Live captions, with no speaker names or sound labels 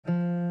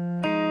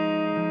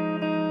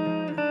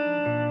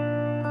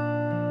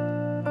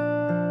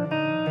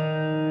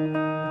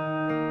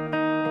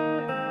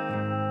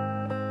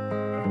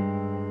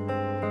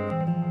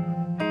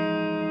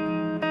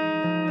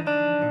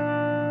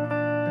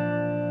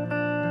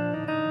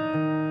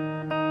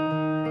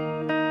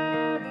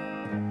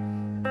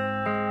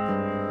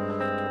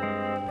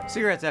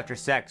Cigarettes after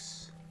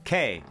sex,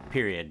 K,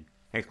 period,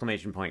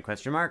 exclamation point,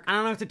 question mark. I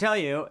don't know what to tell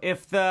you.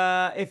 If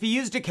he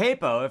used a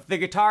capo, if the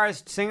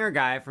guitarist singer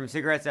guy from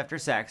Cigarettes After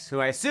Sex, who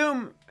I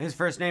assume his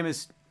first name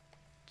is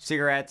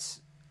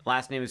Cigarettes,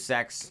 last name is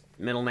Sex,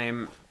 middle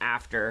name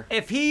After.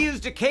 If he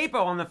used a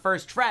capo on the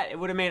first fret, it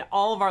would have made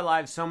all of our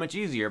lives so much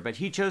easier, but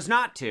he chose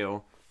not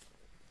to.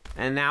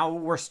 And now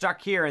we're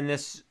stuck here in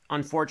this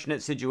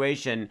unfortunate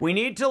situation. We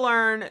need to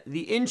learn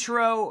the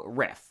intro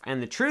riff.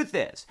 And the truth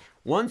is,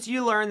 once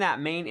you learn that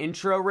main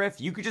intro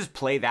riff, you could just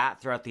play that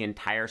throughout the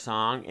entire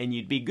song and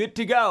you'd be good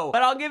to go.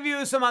 But I'll give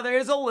you some other,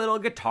 there's a little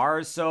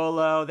guitar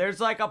solo. There's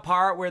like a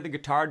part where the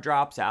guitar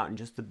drops out and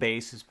just the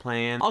bass is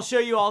playing. I'll show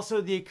you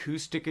also the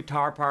acoustic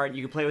guitar part.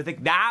 You can play with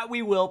it. That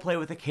we will play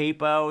with a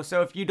capo.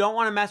 So if you don't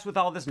want to mess with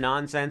all this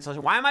nonsense,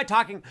 why am I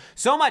talking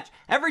so much?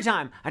 Every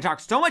time I talk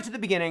so much at the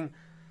beginning,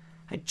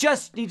 I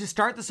just need to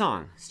start the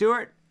song.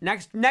 Stuart,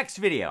 next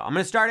video. I'm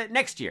gonna start it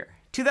next year.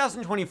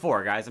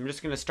 2024, guys. I'm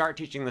just gonna start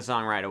teaching the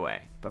song right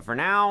away. But for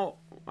now,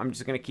 I'm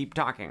just gonna keep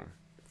talking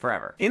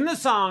forever. In the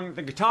song,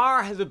 the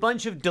guitar has a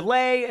bunch of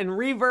delay and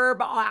reverb.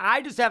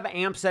 I just have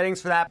amp settings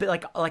for that, but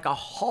like a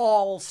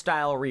hall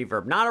style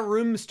reverb, not a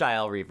room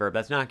style reverb.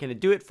 That's not gonna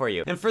do it for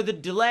you. And for the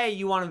delay,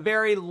 you want a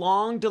very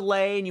long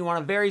delay and you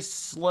want a very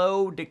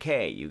slow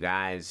decay, you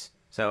guys.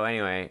 So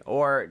anyway,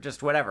 or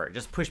just whatever,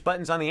 just push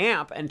buttons on the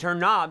amp and turn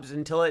knobs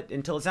until it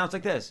sounds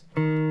like this.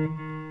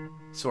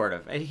 Sort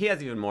of. And he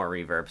has even more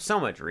reverb. So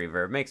much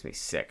reverb. Makes me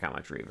sick how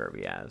much reverb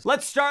he has.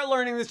 Let's start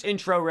learning this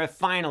intro riff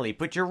finally.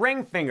 Put your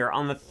ring finger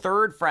on the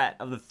 3rd fret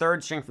of the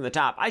 3rd string from the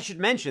top. I should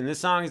mention, this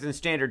song is in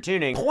standard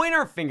tuning.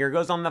 Pointer finger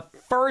goes on the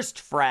 1st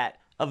fret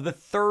of the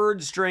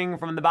 3rd string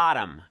from the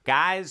bottom.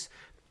 Guys,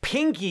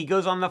 pinky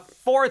goes on the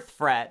 4th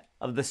fret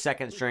of the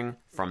 2nd string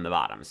from the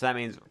bottom. So that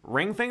means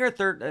ring finger,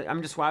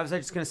 3rd, why was I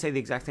just gonna say the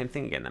exact same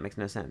thing again? That makes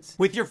no sense.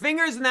 With your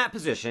fingers in that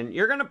position,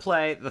 you're gonna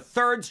play the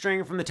 3rd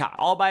string from the top,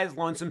 all by his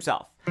lonesome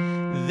self.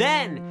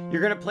 Then,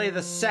 you're gonna play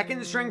the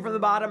 2nd string from the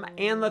bottom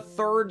and the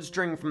 3rd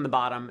string from the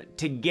bottom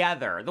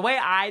together. The way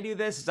I do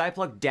this is I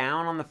pluck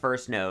down on the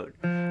 1st note,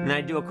 and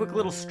I do a quick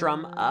little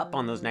strum up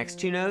on those next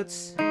 2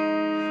 notes.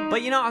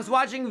 But you know, I was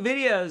watching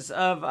videos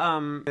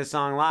of this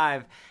song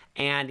live,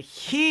 and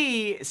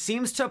he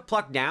seems to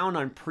pluck down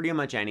on pretty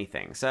much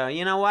anything. So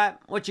you know what?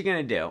 What you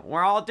gonna do?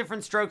 We're all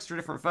different strokes for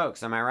different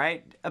folks, am I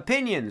right?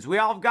 Opinions, we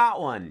all have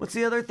got one. What's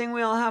the other thing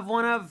we all have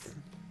one of?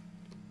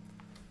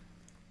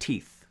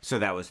 Teeth. So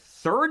that was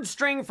 3rd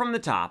string from the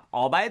top,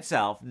 all by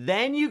itself.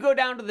 Then you go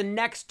down to the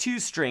next 2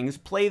 strings,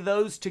 play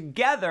those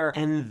together,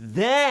 and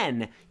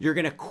then you're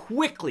gonna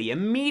quickly,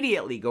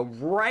 immediately go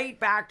right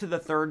back to the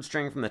 3rd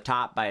string from the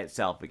top by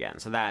itself again.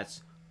 So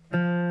that's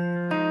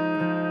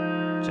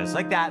just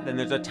like that. Then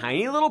there's a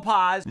tiny little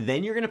pause.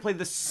 Then you're gonna play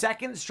the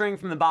 2nd string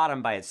from the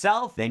bottom by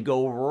itself, then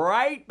go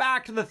right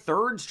back to the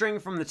 3rd string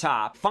from the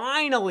top.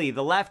 Finally,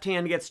 the left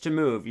hand gets to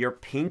move. Your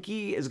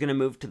pinky is gonna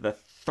move to the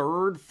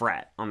 3rd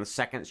fret on the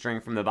 2nd string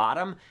from the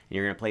bottom, and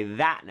you're gonna play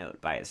that note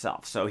by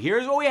itself. So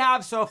here's what we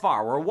have so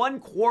far. We're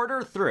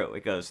 1/4 through.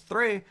 It goes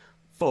 3,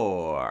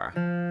 4.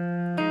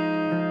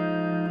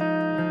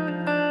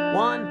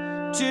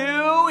 1,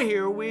 2,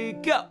 here we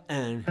go.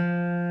 And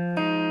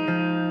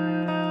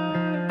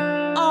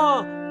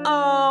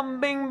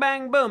bing,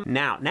 bang, boom.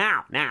 Now.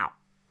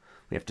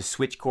 We have to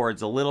switch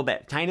chords a little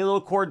bit. Tiny little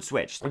chord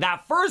switch.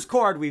 That first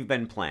chord we've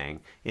been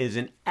playing is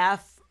an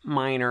F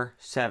minor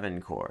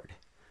 7 chord.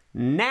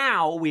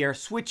 Now we are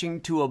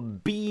switching to a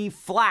B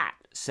flat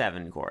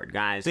 7 chord,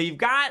 guys. So you've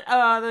got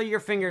your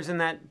fingers in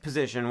that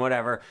position,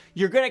 whatever.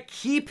 You're gonna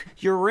keep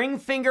your ring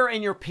finger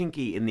and your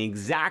pinky in the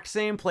exact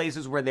same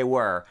places where they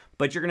were,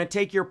 but you're gonna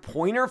take your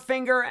pointer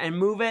finger and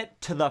move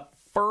it to the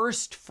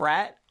 1st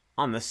fret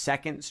on the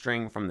 2nd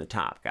string from the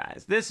top,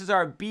 guys. This is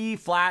our B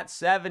flat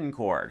 7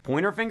 chord.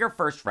 Pointer finger,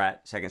 1st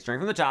fret, 2nd string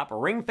from the top,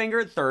 ring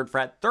finger, 3rd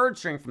fret, 3rd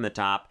string from the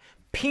top,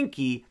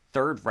 pinky,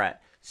 3rd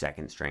fret,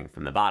 2nd string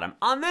from the bottom.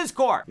 On this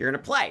chord, you're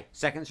gonna play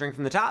 2nd string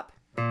from the top,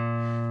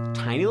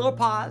 tiny little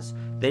pause,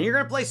 then you're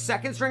gonna play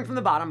 2nd string from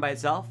the bottom by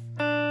itself,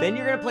 then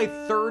you're gonna play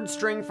 3rd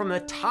string from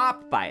the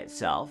top by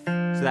itself.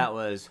 So that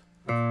was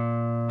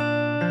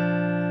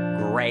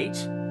great.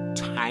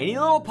 Tiny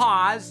little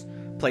pause,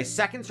 play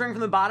 2nd string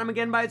from the bottom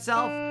again by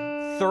itself,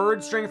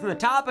 3rd string from the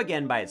top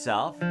again by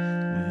itself,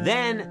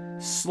 then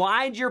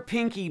slide your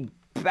pinky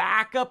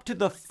back up to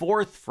the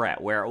 4th fret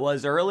where it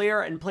was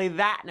earlier and play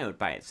that note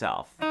by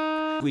itself.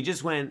 We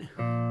just went,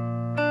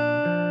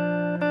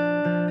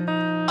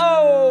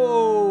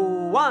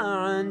 oh,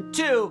 1,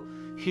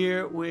 2,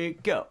 here we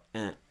go.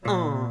 And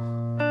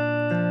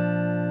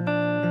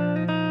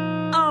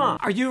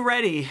are you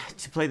ready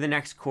to play the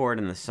next chord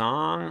in the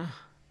song?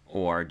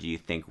 Or do you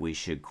think we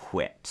should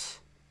quit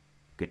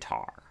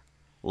guitar?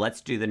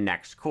 Let's do the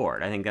next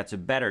chord. I think that's a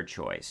better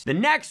choice. The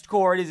next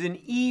chord is an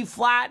E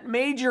flat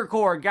major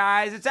chord,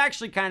 guys. It's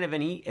actually kind of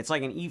an E, it's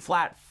like an E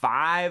flat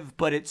 5,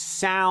 but it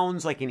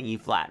sounds like an E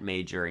flat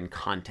major in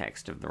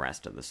context of the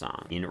rest of the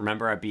song. You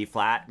remember our B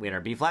flat? We had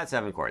our B flat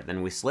 7 chord,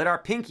 then we slid our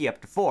pinky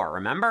up to 4,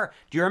 remember?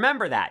 Do you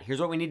remember that?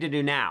 Here's what we need to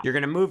do now. You're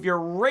gonna move your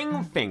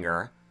ring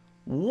finger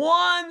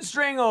 1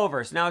 string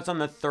over. So now it's on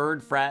the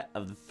 3rd fret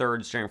of the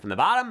 3rd string from the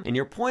bottom, and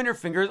your pointer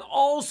finger is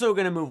also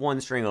gonna move 1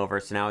 string over,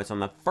 so now it's on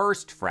the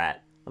 1st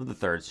fret of the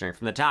 3rd string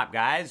from the top,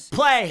 guys.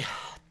 Play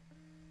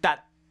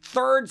that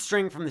 3rd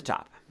string from the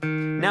top.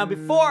 Now,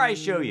 before I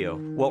show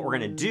you what we're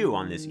gonna do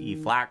on this E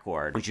flat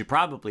chord, we should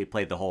probably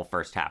play the whole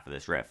first half of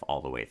this riff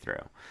all the way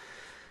through.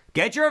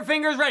 Get your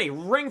fingers ready.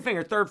 Ring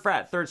finger, 3rd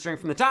fret, 3rd string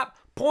from the top.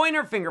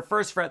 Pointer finger,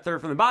 1st fret,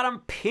 3rd from the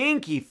bottom.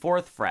 Pinky,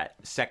 4th fret,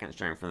 2nd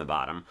string from the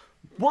bottom.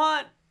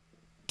 1,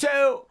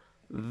 2,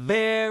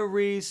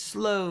 very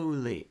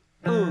slowly.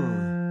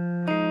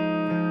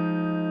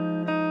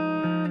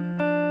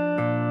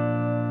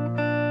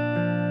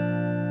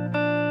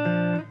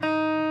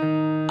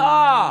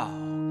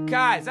 Oh,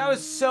 guys, that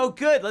was so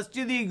good. Let's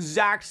do the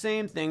exact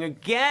same thing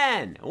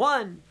again.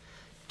 1,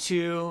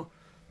 2,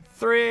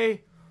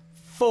 3,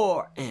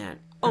 4, and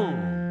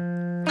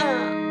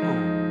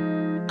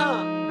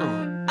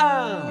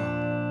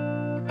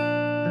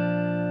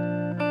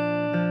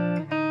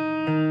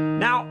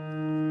Now,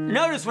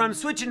 notice when I'm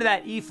switching to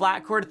that E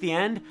flat chord at the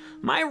end,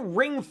 my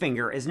ring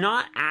finger is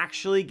not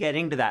actually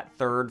getting to that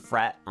 3rd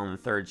fret on the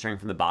 3rd string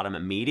from the bottom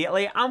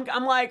immediately.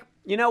 I'm like,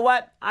 you know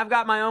what? I've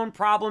got my own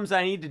problems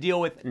I need to deal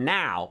with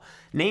now,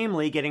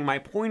 namely getting my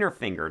pointer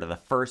finger to the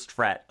 1st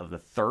fret of the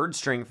 3rd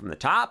string from the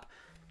top.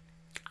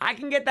 I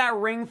can get that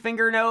ring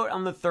finger note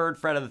on the 3rd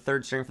fret of the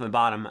 3rd string from the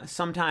bottom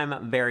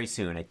sometime very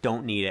soon. I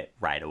don't need it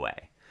right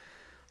away.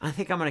 I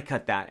think I'm gonna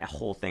cut that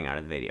whole thing out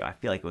of the video. I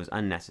feel like it was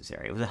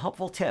unnecessary. It was a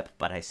helpful tip,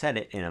 but I said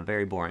it in a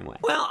very boring way.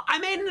 Well, I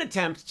made an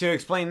attempt to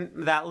explain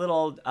that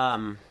little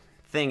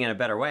thing in a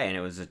better way, and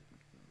it was a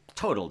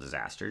total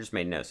disaster. It just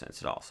made no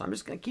sense at all. So I'm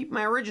just gonna keep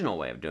my original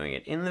way of doing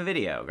it in the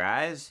video,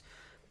 guys.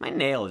 My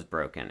nail is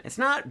broken. It's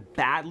not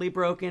badly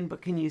broken,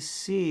 but can you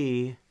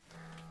see?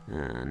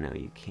 No,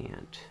 you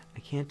can't. I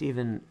can't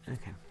even,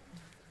 okay.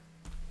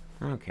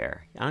 I don't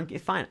care.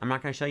 It's fine. I'm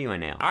not going to show you my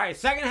nail. All right,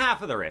 second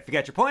half of the riff. You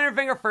got your pointer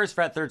finger, 1st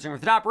fret, 3rd string from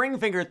the top, ring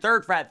finger,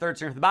 3rd fret, 3rd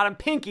string from the bottom,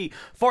 pinky,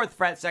 4th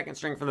fret, 2nd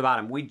string from the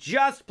bottom. We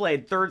just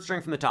played 3rd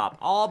string from the top,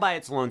 all by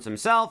its lonesome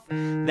self.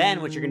 Then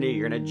what you're going to do,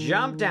 you're going to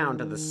jump down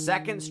to the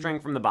 2nd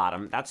string from the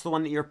bottom. That's the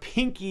one that your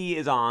pinky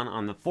is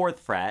on the 4th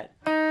fret.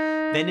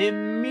 Then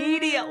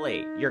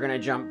immediately, you're going to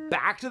jump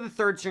back to the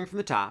 3rd string from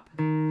the top.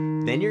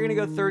 Then you're going to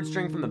go 3rd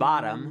string from the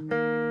bottom.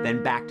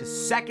 Then back to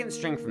 2nd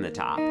string from the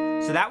top.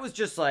 So that was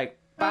just like,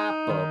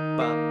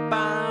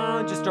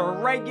 just a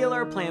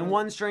regular playing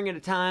 1 string at a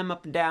time,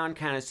 up and down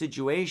kind of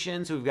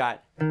situation. So we've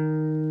got.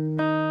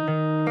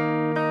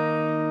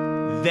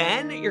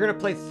 Then you're gonna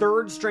play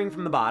 3rd string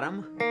from the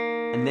bottom,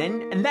 and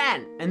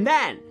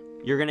then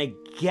you're gonna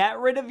get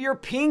rid of your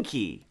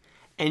pinky,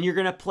 and you're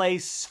gonna play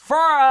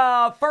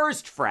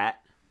 1st fret.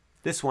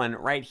 This one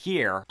right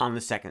here on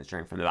the 2nd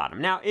string from the bottom.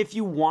 Now, if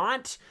you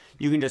want,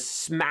 you can just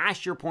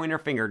smash your pointer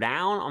finger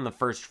down on the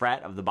 1st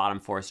fret of the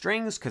bottom 4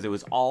 strings because it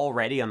was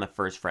already on the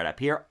 1st fret up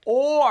here.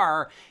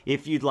 Or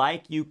if you'd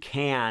like, you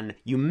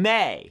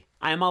may.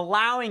 I'm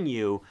allowing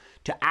you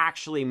to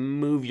actually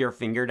move your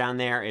finger down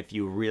there if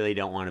you really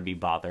don't want to be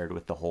bothered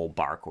with the whole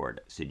bar chord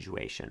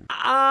situation.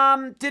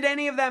 Did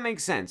any of that make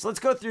sense?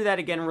 Let's go through that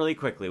again really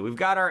quickly. We've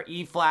got our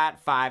E flat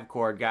 5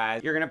 chord,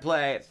 guys. You're gonna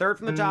play 3rd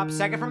from the top,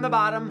 2nd from the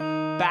bottom,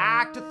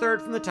 back to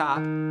 3rd from the top.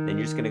 Then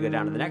you're just gonna go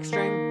down to the next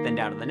string, then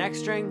down to the next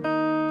string.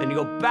 Then you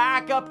go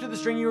back up to the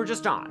string you were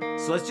just on.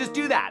 So let's just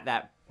do that.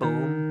 That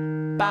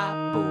boom,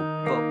 ba,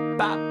 boom, boom,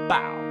 ba,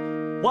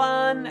 bow.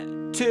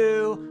 1,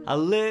 2, a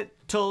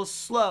little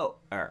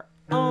slower.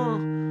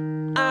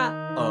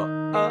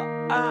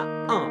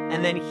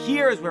 And then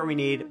here's where we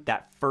need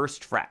that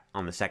 1st fret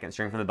on the 2nd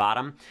string from the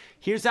bottom.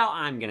 Here's how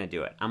I'm gonna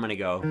do it. I'm gonna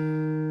go.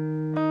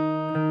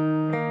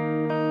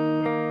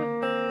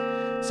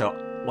 So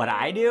what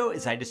I do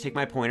is I just take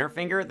my pointer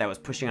finger that was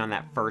pushing on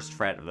that 1st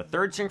fret of the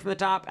 3rd string from the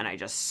top, and I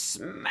just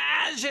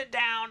smash it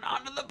down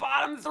onto the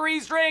bottom 3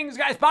 strings,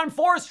 guys, bottom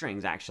 4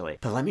 strings actually.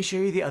 But let me show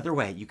you the other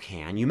way.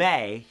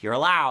 You're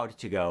allowed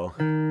to go.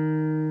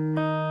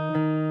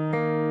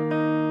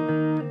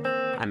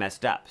 I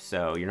messed up,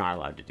 so you're not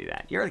allowed to do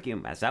that. You're like, you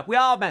mess up. We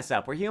all mess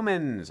up. We're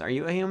humans. Are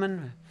you a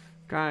human?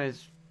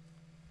 Guys,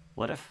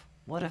 what if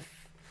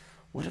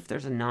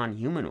there's a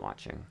non-human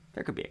watching?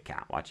 There could be a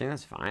cat watching.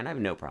 That's fine. I have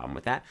no problem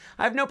with that.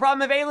 I have no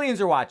problem if aliens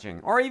are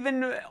watching, or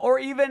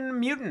even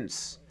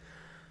mutants,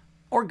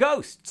 or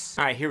ghosts.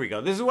 All right, here we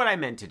go. This is what I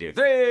meant to do.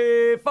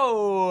 3,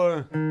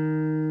 4.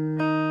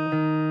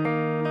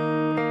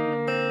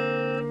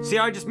 See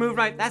how I just moved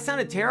my, that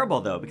sounded terrible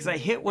though, because I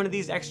hit one of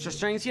these extra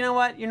strings. You know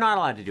what? You're not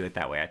allowed to do it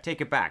that way. I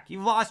take it back.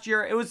 You've lost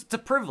your, it's a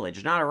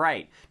privilege, not a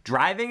right.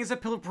 Driving is a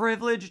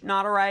privilege,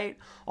 not a right.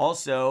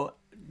 Also,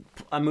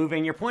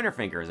 moving your pointer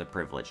finger is a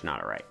privilege,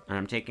 not a right. And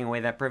I'm taking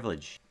away that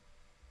privilege.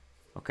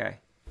 Okay.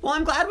 Well,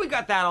 I'm glad we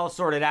got that all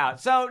sorted out.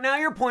 So now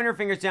your pointer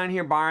finger's down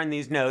here barring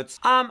these notes.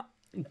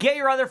 Get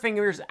your other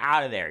fingers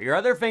out of there. Your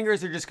other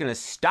fingers are just gonna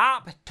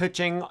stop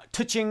touching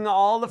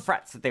all the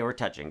frets that they were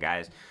touching,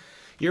 guys.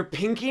 Your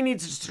pinky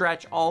needs to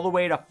stretch all the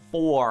way to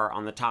 4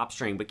 on the top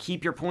string, but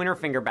keep your pointer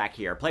finger back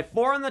here. Play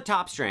 4 on the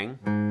top string,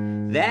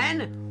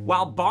 then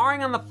While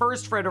barring on the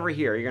first fret over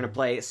here, you're gonna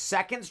play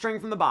second string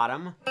from the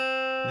bottom,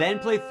 then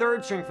play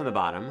third string from the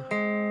bottom,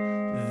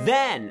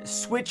 then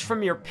switch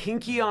from your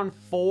pinky on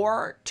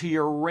 4 to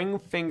your ring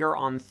finger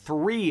on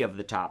 3 of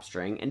the top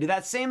string, and do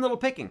that same little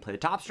picking. Play the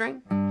top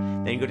string,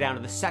 then you go down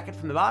to the second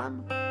from the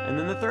bottom, and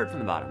then the third from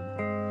the bottom.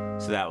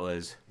 So that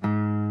was...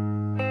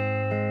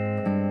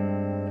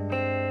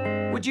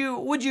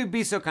 Would you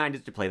be so kind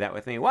as to play that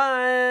with me?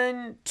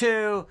 1,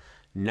 2,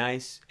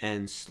 nice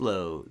and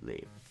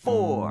slowly.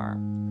 4,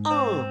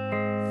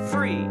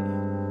 3,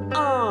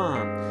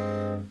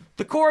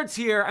 The chords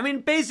here, I mean,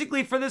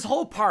 basically for this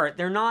whole part,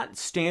 they're not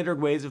standard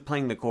ways of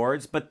playing the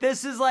chords, but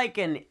this is like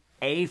an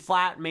A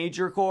flat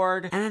major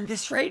chord. And then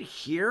this right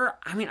here,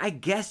 I mean, I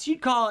guess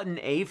you'd call it an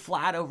A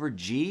flat over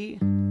G.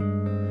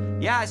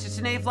 Yeah, it's just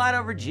an A flat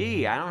over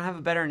G. I don't have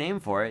a better name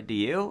for it. Do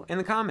you? In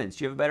the comments,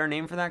 do you have a better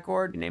name for that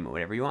chord? You name it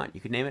whatever you want. You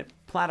could name it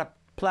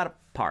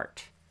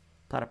platipartimus.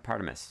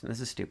 This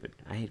is stupid.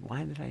 I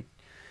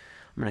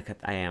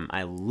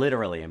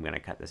literally am gonna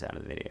cut this out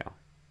of the video.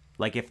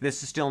 Like, if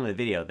this is still in the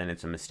video, then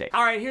it's a mistake.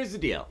 All right, here's the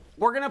deal.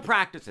 We're gonna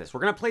practice this. We're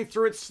gonna play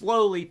through it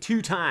slowly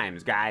 2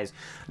 times, guys.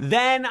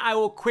 Then I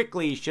will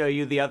quickly show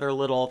you the other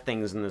little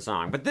things in the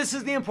song. But this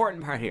is the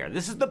important part here.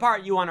 This is the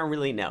part you wanna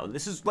really know.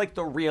 This is like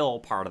the real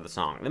part of the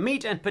song. The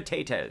meat and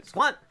potatoes.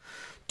 1,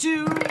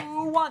 2,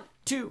 1,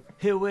 2,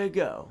 here we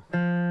go.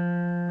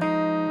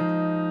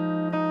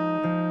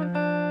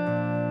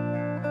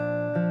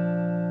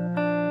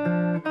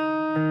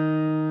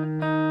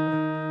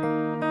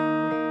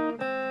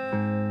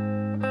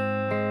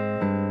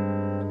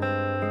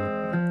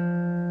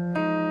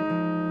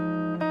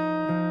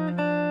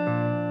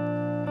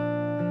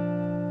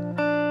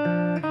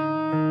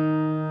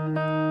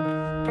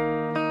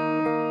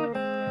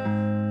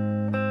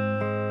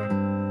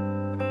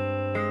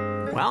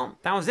 Well,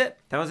 that was it.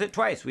 That was it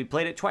twice. We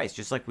played it twice,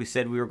 just like we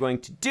said we were going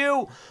to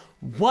do.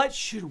 What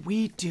should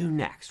we do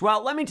next?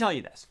 Well, let me tell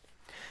you this.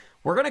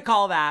 We're going to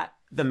call that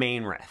the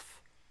main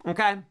riff,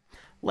 okay?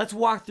 Let's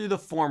walk through the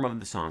form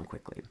of the song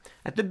quickly.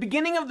 At the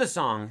beginning of the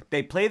song,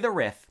 they play the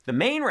riff, the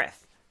main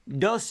riff,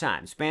 dos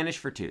times, Spanish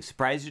for 2.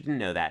 Surprised you didn't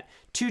know that.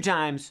 2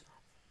 times,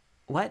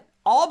 what?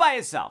 All by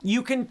itself.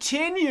 You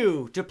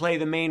continue to play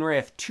the main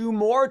riff 2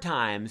 more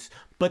times,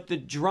 but the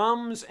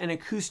drums and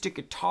acoustic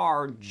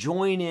guitar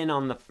join in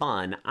on the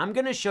fun. I'm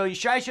gonna show you,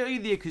 should I show you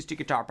the acoustic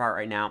guitar part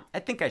right now? I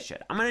think I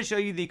should. I'm gonna show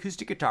you the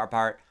acoustic guitar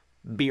part.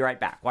 Be right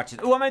back. Watch this.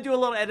 Oh, I'm gonna do a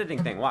little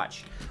editing thing.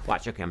 Watch.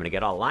 Watch. Okay, I'm gonna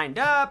get all lined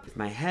up.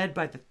 My head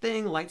by the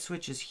thing. Light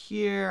switch is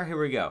here. Here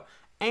we go.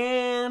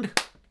 And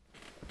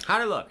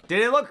how'd it look?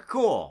 Did it look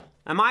cool?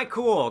 Am I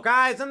cool?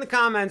 Guys, in the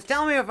comments,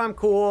 tell me if I'm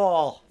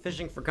cool.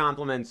 Fishing for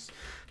compliments.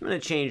 I'm gonna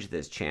change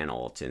this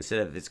channel to,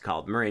 instead of it's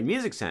called Marin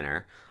Music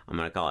Center, I'm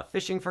gonna call it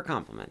Fishing for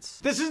Compliments.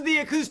 This is the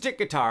acoustic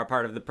guitar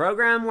part of the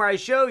program where I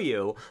show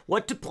you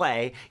what to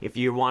play if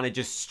you wanna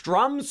just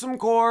strum some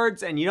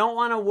chords and you don't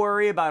wanna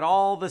worry about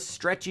all the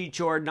stretchy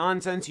chord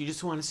nonsense. You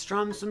just wanna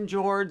strum some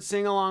chords,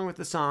 sing along with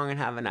the song, and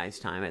have a nice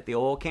time at the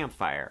old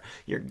campfire.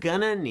 You're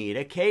gonna need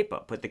a capo.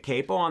 Put the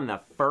capo on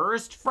the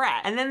first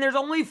fret, and then there's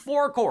only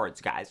 4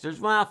 chords, guys. There's,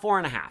 well,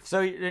 4.5.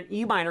 So an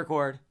E minor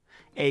chord,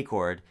 A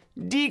chord,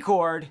 D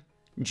chord,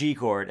 G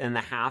chord, and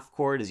the half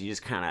chord is you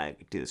just kind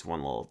of do this one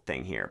little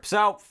thing here.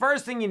 So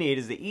first thing you need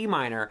is the E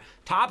minor.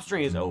 Top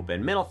string is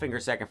open, middle finger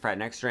 2nd fret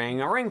next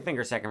string, a ring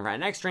finger 2nd fret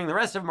next string. The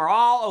rest of them are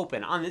all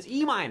open. On this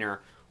E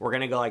minor, we're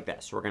gonna go like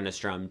this. We're gonna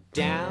strum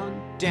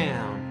down,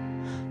 down,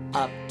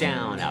 up.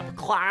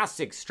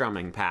 Classic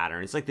strumming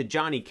pattern. It's like the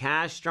Johnny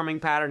Cash strumming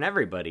pattern.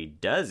 Everybody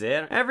does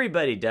it.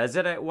 Everybody does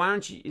it. Why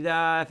don't you,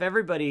 if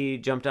everybody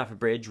jumped off a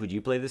bridge, would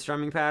you play the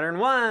strumming pattern?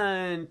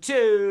 1,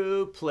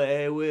 2,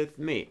 play with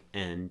me.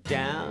 And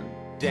down,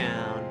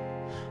 down,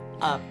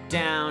 up.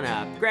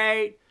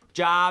 Great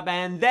job.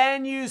 And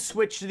then you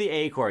switch to the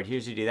A chord.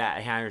 Here's how you do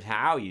that. Here's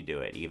how you do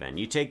it even.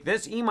 You take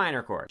this E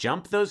minor chord,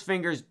 jump those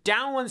fingers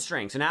down 1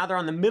 string. So now they're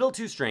on the middle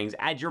 2 strings.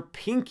 Add your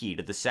pinky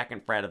to the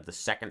 2nd fret of the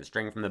 2nd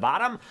string from the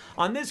bottom.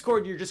 On this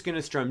chord, you're just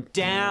gonna strum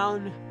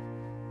down,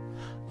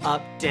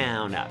 up.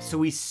 So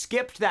we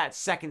skipped that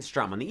 2nd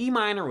strum. On the E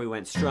minor, we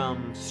went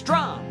strum,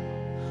 strum,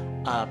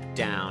 up,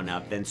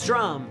 then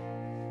strum,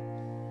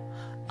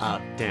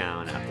 up.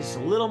 Just a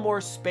little more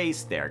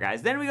space there,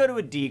 guys. Then we go to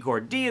a D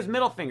chord. D is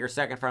middle finger,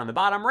 2nd fret on the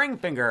bottom, ring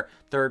finger,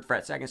 3rd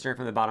fret, 2nd string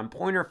from the bottom,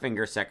 pointer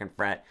finger, 2nd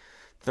fret,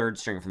 3rd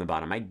string from the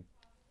bottom. I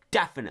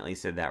definitely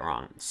said that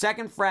wrong.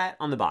 2nd fret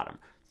on the bottom,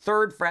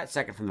 3rd fret,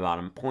 2nd from the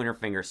bottom, pointer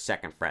finger,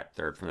 2nd fret,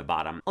 3rd from the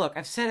bottom. Look,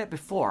 I've said it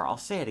before. I'll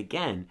say it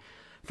again.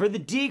 For the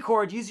D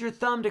chord, use your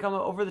thumb to come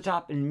over the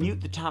top and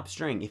mute the top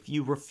string. If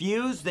you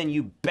refuse, then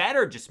you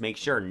better just make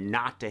sure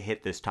not to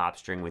hit this top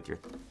string with your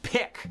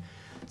pick.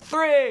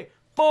 3,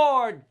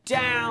 4,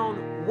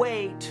 down,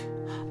 wait,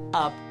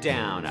 up.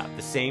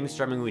 The same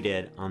strumming we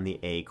did on the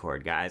A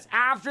chord, guys.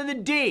 After the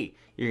D,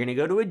 you're gonna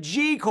go to a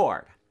G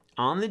chord.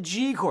 On the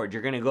G chord,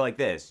 you're gonna go like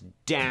this.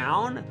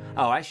 Down,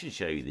 oh, I should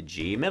show you the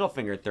G. Middle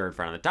finger, 3rd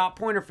fret on the top,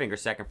 pointer finger,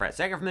 2nd fret,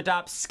 2nd from the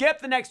top. Skip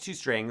the next 2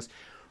 strings.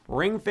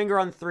 ring finger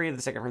on 3 of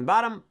the second from the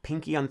bottom,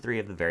 pinky on 3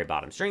 of the very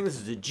bottom string. This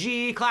is a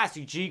G,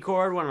 classic G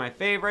chord, one of my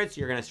favorites.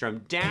 You're gonna strum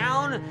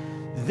down,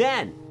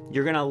 then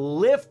you're gonna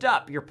lift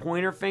up your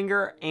pointer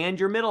finger and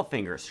your middle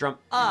finger, strum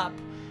up,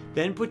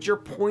 then put your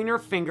pointer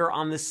finger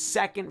on the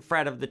 2nd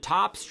fret of the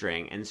top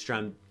string and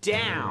strum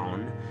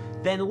down,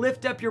 then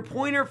lift up your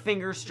pointer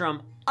finger,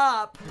 strum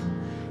up,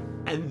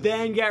 and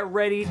then get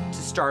ready to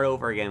start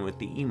over again with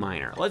the E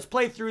minor. Let's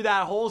play through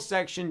that whole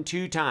section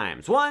 2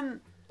 times.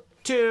 1,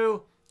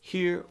 2,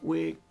 here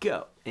we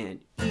go. And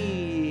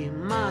E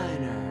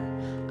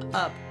minor,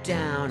 up,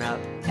 down, up,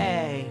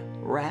 A,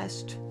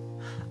 rest,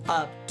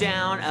 up,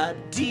 down, up,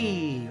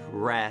 D,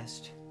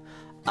 rest,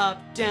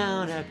 up,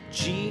 down, up,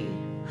 G,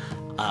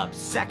 up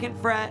 2nd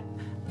fret,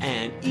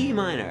 and E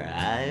minor.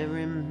 I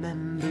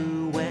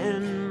remember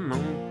when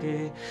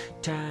monkey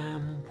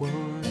time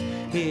was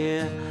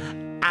here,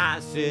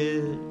 I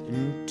said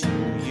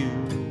to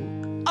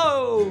you,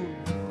 oh!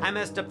 I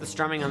messed up the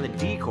strumming on the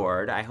D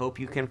chord. I hope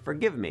you can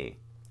forgive me.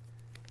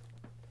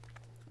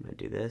 I'm gonna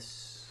do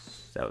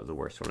this. That was the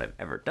worst one I've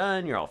ever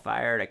done. You're all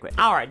fired. I quit.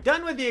 All right,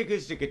 done with the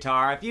acoustic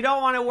guitar. If you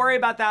don't want to worry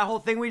about that whole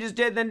thing we just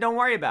did, then don't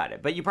worry about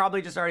it. But you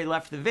probably just already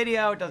left the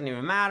video. It doesn't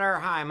even matter.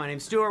 Hi, my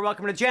name's Stuart.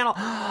 Welcome to the channel.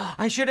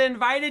 I should have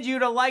invited you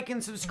to like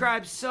and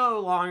subscribe so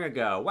long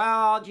ago.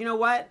 Well, you know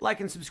what?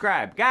 Like and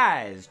subscribe.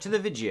 Guys, to the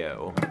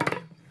video.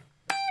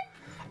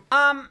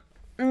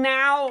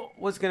 Now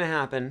what's gonna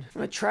happen? I'm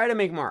gonna try to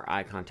make more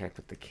eye contact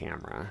with the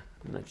camera.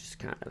 I'm gonna just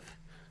kind of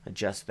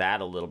adjust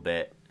that a little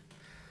bit.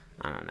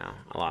 I don't know.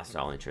 I lost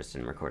all interest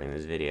in recording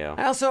this video.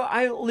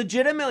 I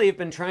legitimately have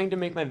been trying to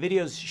make my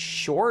videos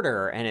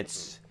shorter, and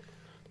it's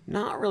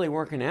not really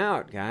working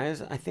out,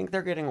 guys. I think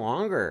they're getting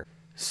longer.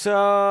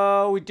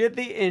 So we did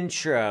the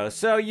intro.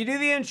 So you do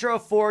the intro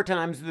 4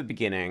 times at the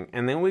beginning,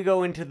 and then we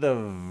go into the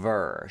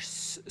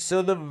verse.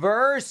 So the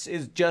verse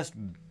is just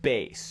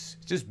bass.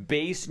 It's just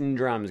bass and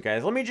drums,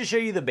 guys. Let me just show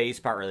you the bass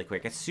part really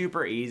quick. It's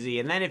super easy.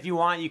 And then if you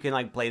want, you can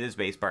like play this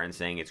bass part and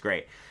sing. It's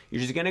great.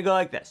 You're just gonna go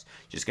like this.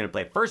 You're just gonna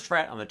play 1st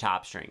fret on the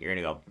top string. You're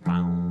gonna go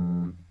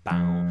bow,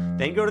 bow.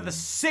 Then go to the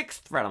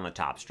 6th fret on the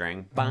top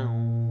string.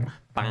 Bow,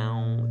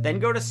 bow. Then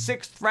go to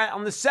 6th fret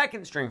on the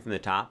 2nd string from the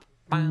top.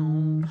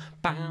 Bow,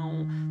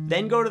 bow.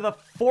 Then go to the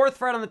 4th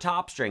fret on the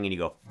top string and you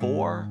go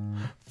 4,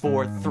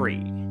 4,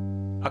 3.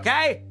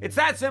 Okay? It's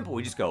that simple.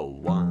 We just go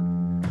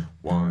 1,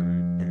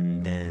 1,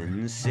 and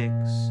then 6,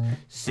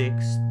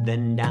 6,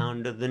 then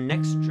down to the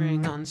next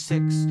string on 6,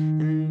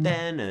 and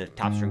then a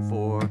top string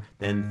 4,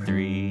 then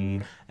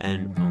 3,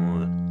 and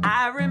 4.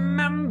 I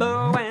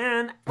remember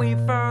when we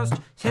first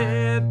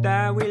said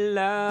that we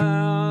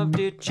loved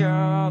each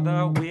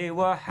other. We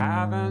were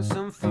having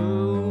some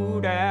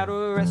food at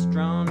a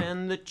restaurant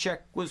and the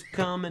check was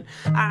coming.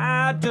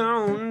 I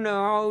don't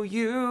know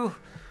you.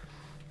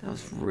 That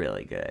was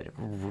really good,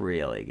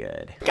 really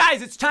good.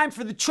 Guys, it's time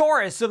for the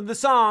chorus of the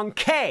song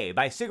K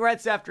by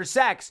Cigarettes After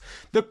Sex.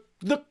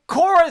 The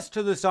chorus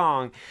to the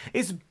song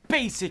is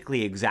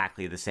basically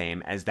exactly the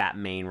same as that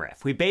main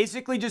riff. We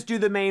basically just do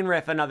the main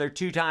riff another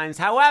 2 times.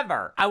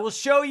 However, I will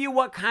show you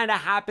what kind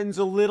of happens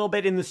a little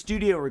bit in the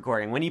studio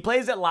recording. When he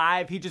plays it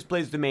live, he just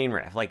plays the main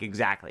riff, like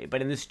exactly.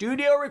 But in the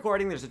studio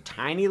recording, there's a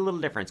tiny little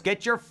difference.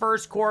 Get your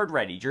 1st chord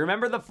ready. Do you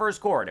remember the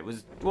 1st chord? It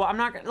was, well, I'm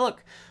not gonna,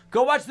 look,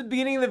 go watch the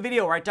beginning of the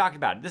video where I talked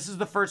about it. This is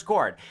the 1st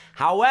chord.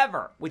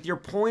 However, with your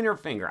pointer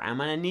finger, I'm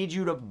gonna need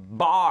you to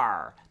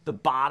bar the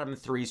bottom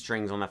 3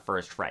 strings on the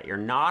 1st fret. You're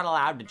not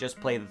allowed to just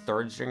play the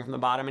 3rd string from the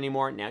bottom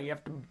anymore. Now you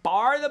have to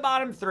bar the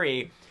bottom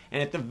 3,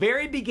 and at the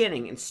very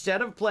beginning,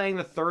 instead of playing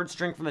the 3rd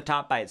string from the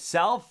top by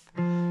itself,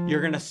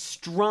 you're gonna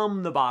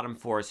strum the bottom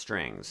 4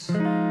 strings.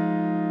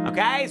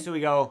 Okay, so we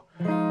go,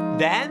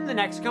 then the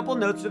next couple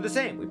notes are the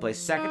same. We play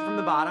 2nd from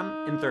the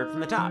bottom and 3rd from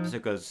the top. So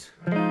it goes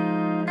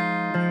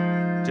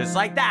just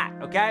like that,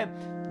 okay?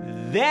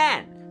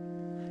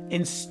 Then,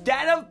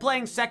 instead of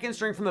playing 2nd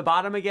string from the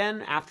bottom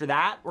again, after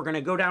that, we're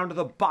gonna go down to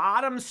the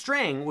bottom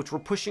string, which we're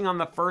pushing on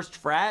the 1st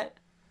fret.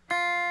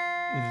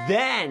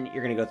 Then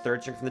you're gonna go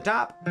 3rd string from the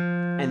top,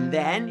 and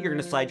then you're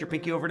gonna slide your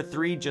pinky over to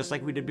 3 just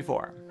like we did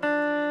before.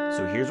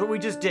 So here's what we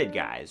just did,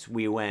 guys.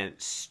 We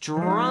went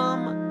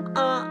strum,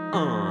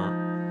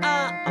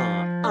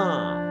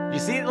 You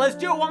see, let's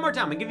do it one more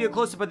time. I'll give you a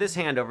close-up of this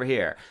hand over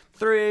here.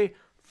 3,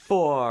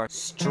 4,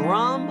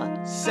 strum,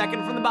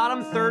 2nd from the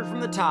bottom, 3rd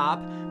from the top,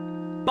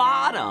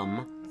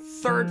 bottom,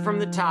 3rd from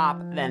the top,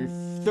 then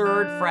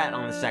 3rd fret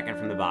on the 2nd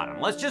from the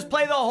bottom. Let's just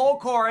play the whole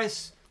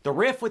chorus, the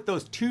riff with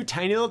those 2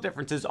 tiny little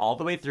differences all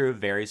the way through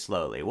very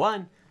slowly.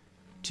 1,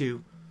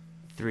 2,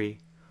 3,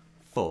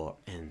 4,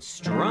 and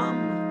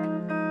strum.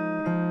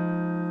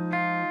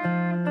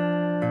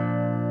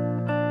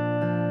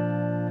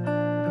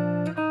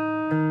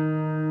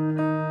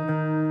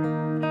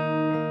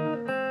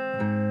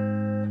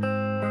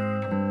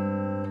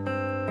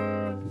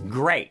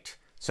 Great.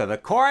 So the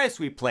chorus,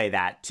 we play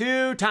that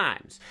 2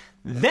 times.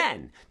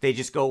 Then they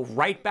just go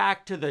right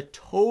back to the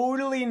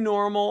totally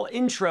normal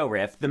intro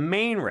riff, the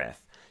main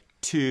riff,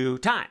 2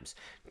 times.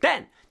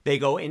 Then they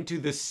go into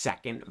the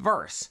second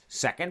verse.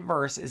 Second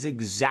verse is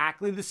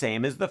exactly the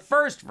same as the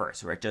first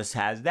verse, where it just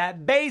has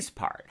that bass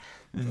part.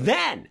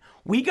 Then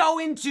we go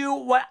into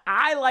what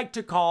I like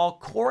to call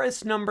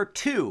chorus number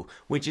 2,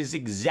 which is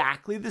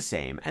exactly the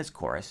same as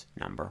chorus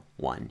number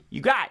 1,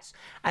 you guys.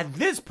 At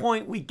this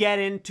point, we get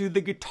into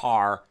the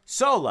guitar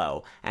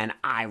solo, and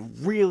I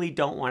really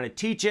don't want to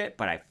teach it,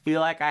 but I feel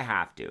like I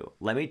have to.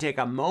 Let me take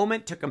a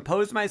moment to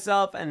compose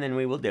myself, and then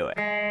we will do it.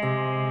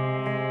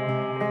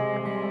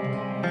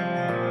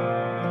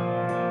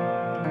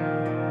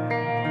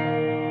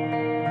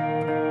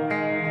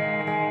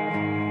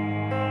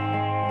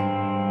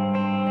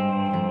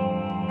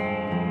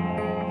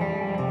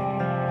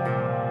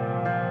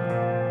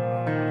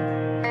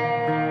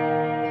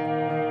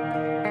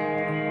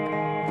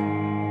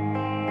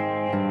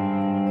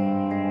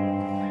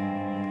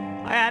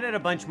 A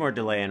bunch more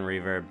delay and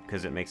reverb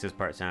because it makes this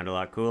part sound a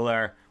lot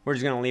cooler. We're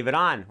just gonna leave it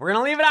on. We're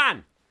gonna leave it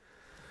on.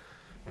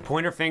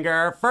 Pointer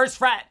finger, 1st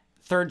fret,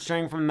 3rd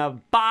string from the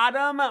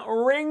bottom,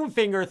 ring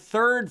finger,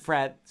 3rd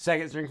fret,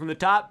 2nd string from the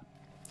top.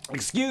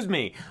 Excuse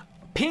me.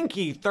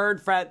 Pinky,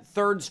 3rd fret,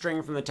 3rd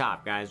string from the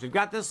top, guys. We've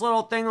got this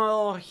little thing a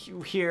little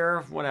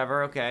here,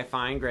 whatever. Okay,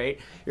 fine, great.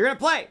 You're gonna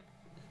play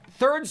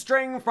 3rd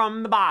string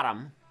from the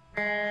bottom,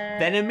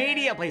 then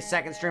immediately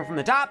 2nd string from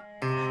the top.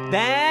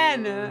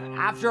 Then,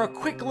 after a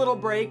quick little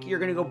break, you're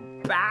gonna go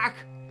back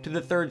to the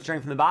 3rd string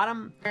from the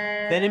bottom,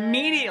 then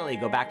immediately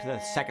go back to the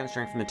 2nd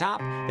string from the top,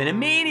 then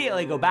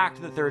immediately go back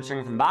to the 3rd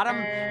string from the bottom,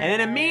 and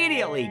then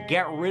immediately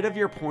get rid of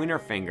your pointer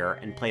finger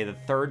and play the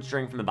 3rd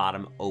string from the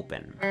bottom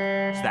open.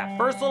 So that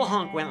first little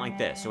hunk went like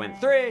this. So it went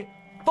 3,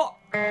 4.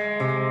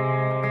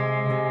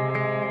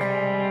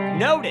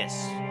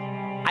 Notice,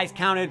 I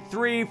counted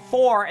 3,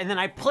 4, and then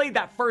I played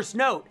that first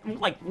note,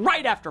 like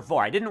right after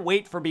 4. I didn't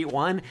wait for beat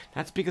 1.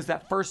 That's because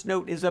that first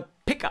note is a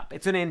pickup.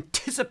 It's an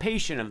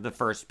anticipation of the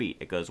first beat.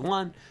 It goes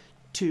 1,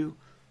 2,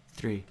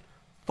 3,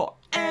 4,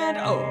 and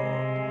oh.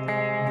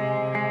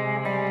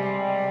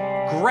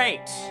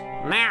 Great.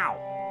 Now,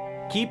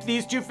 keep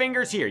these 2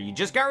 fingers here. You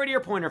just got rid of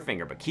your pointer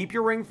finger, but keep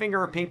your ring finger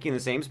or pinky in the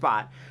same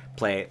spot.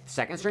 Play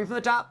 2nd string from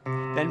the top,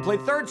 then play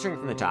 3rd string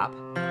from the top,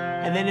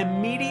 and then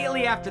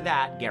immediately after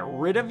that, get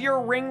rid of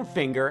your ring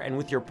finger, and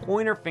with your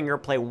pointer finger,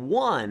 play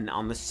 1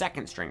 on the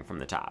 2nd string from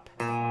the top.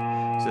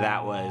 So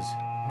that was...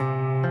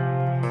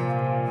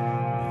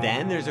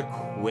 Then there's a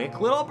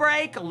quick little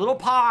break, a little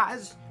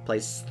pause. Play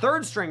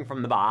 3rd string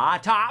from the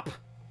top,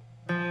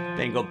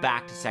 then go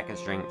back to 2nd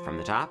string from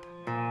the top.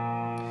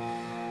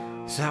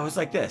 So that was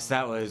like this.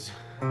 That was...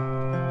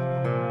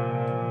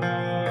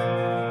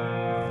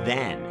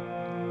 Then...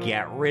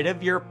 Get rid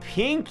of your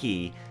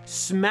pinky,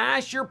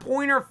 smash your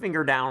pointer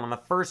finger down on the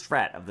 1st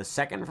fret of the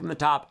 2nd from the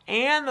top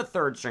and the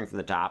 3rd string from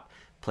the top.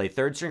 Play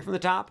 3rd string from the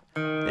top,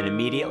 then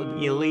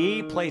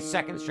immediately play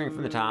 2nd string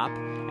from the top,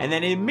 and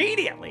then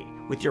immediately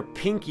with your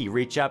pinky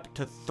reach up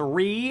to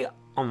 3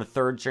 on the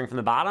 3rd string from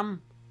the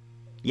bottom.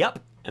 Yep,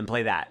 and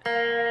play that.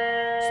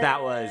 So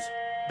that was...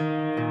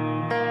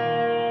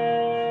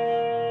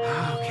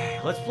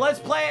 Okay, let's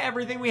play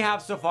everything we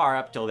have so far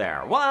up till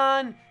there.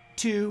 1,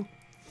 2,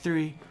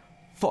 3,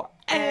 4,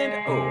 and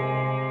oh.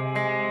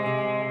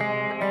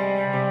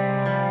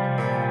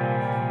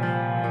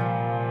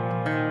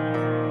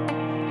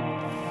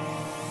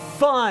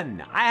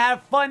 Fun! I had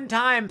a fun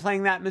time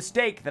playing that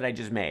mistake that I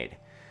just made.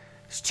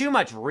 It's too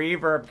much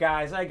reverb,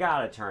 guys. I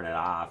gotta turn it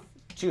off.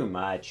 Too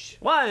much.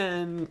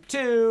 1,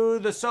 2,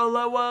 the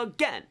solo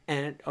again.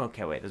 And,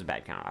 okay, wait, there's a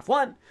bad count off.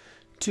 1,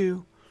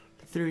 2,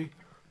 3,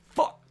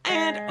 4,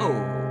 and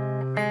oh.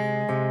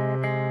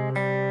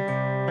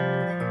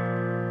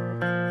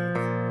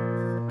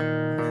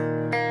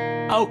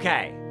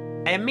 Okay,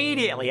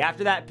 immediately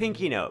after that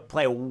pinky note,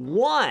 play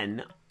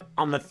 1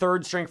 on the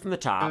 3rd string from the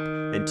top,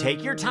 then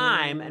take your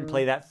time and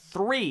play that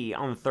 3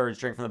 on the 3rd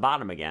string from the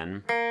bottom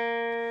again.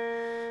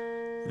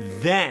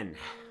 Then,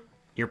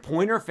 your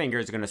pointer finger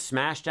is gonna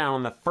smash down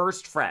on the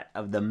 1st fret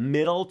of the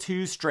middle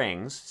 2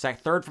 strings,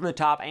 3rd from the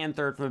top and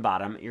 3rd from the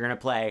bottom. You're gonna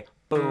play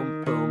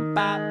boom, boom,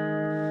 bop.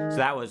 So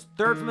that was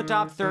 3rd from the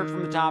top, 3rd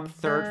from the top,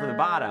 3rd from the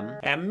bottom.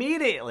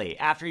 Immediately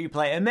after you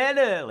play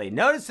immediately,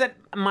 notice that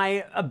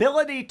my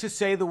ability to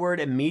say the word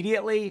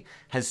immediately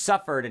has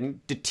suffered and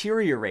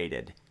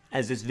deteriorated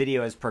as this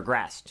video has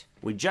progressed.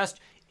 We just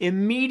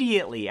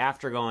immediately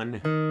after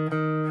going,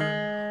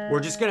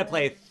 we're just gonna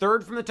play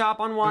 3rd from the top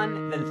on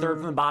 1, then 3rd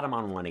from the bottom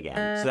on 1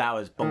 again. So that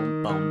was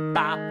boom, boom,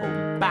 ba,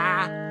 boom,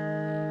 ba.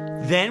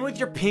 Then with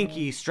your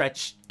pinky,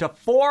 stretch to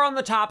 4 on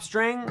the top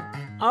string.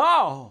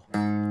 Oh.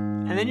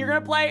 And then you're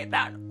gonna play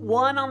that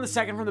 1 on the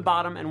 2nd from the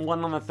bottom and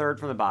 1 on the 3rd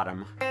from the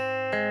bottom.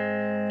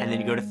 And then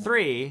you go to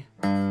 3.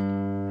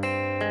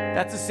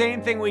 That's the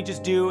same thing we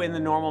just do in the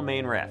normal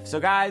main riff. So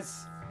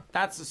guys,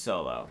 that's the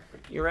solo.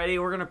 You ready?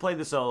 We're gonna play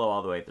the solo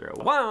all the way through.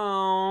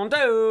 1,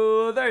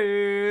 2,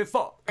 3,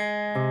 4.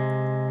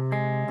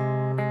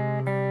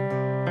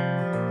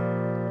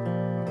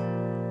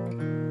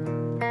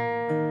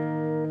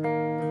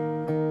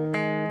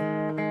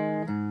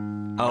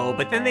 Oh,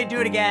 but then they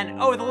do it again.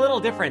 Oh, with a little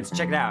difference.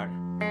 Check it out.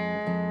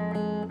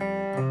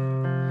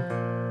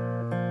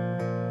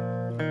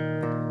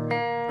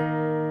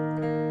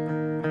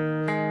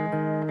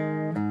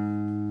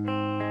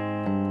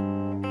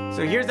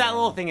 So here's that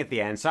little thing at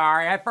the end.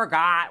 Sorry, I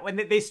forgot. When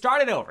they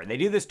started over, they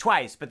do this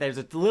twice, but there's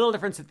a little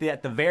difference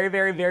at the very,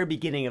 very, very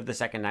beginning of the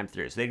second time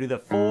through. So they do the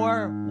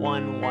 4,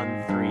 1,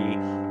 1, 3,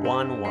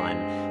 1,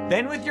 1.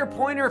 Then with your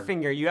pointer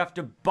finger, you have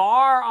to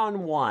bar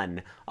on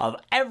 1 of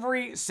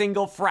every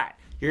single fret.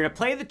 You're gonna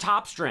play the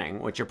top string,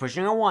 which you're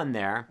pushing a 1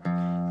 there.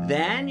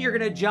 Then you're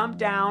gonna jump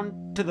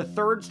down to the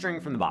 3rd string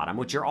from the bottom,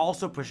 which you're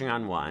also pushing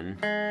on 1.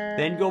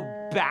 Then go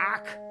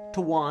back to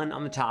 1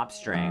 on the top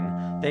string,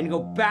 then go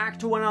back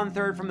to 1 on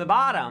 3rd from the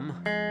bottom.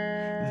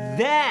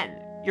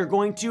 Then you're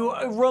going to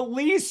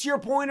release your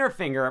pointer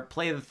finger,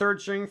 play the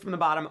 3rd string from the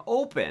bottom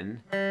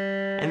open,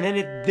 and then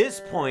at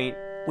this point,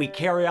 we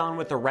carry on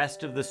with the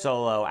rest of the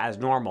solo as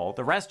normal.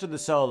 The rest of the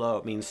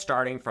solo means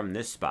starting from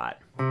this spot.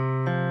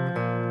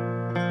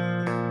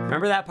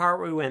 Remember that part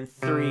where we went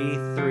 3,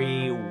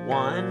 3,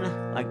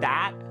 1, like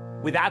that?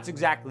 Well, that's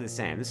exactly the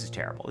same. This is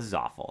terrible. This is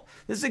awful.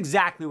 This is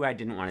exactly why I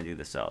didn't want to do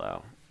the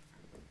solo.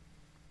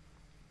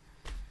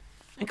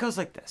 It goes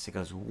like this. It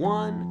goes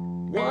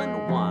 1,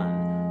 1,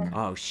 1.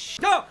 Oh,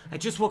 no! I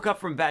just woke up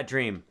from a bad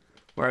dream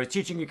where I was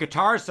teaching a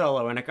guitar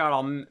solo and it got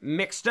all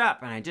mixed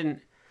up and I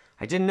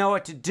didn't know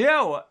what to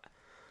do.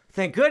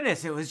 Thank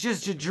goodness it was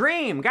just a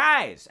dream.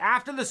 Guys,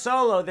 after the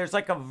solo, there's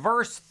like a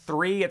verse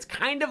 3. It's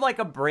kind of like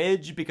a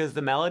bridge because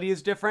the melody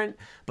is different,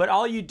 but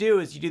all you do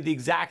is you do the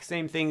exact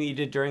same thing that you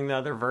did during the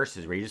other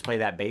verses where you just play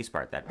that bass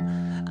part, that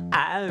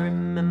I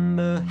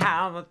remember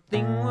how the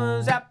thing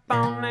was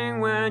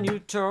happening when you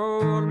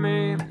told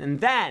me. And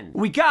then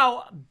we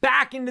go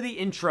back into the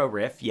intro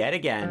riff yet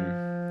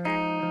again.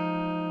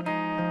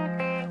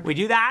 We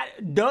do that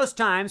those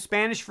times,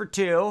 Spanish for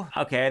 2.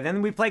 Okay,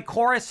 then we play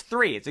chorus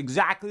 3. It's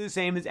exactly the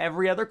same as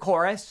every other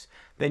chorus.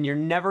 Then you're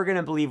never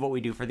gonna believe what we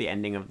do for the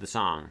ending of the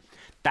song.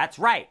 That's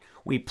right,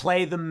 we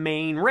play the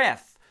main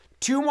riff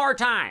 2 more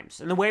times.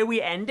 And the way we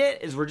end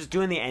it is we're just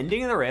doing the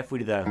ending of the riff. We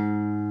do the...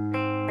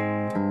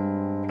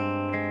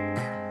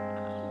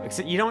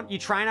 Except you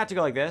try not to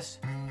go like this,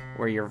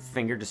 where your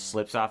finger just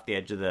slips off the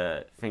edge of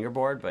the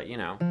fingerboard, but you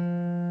know.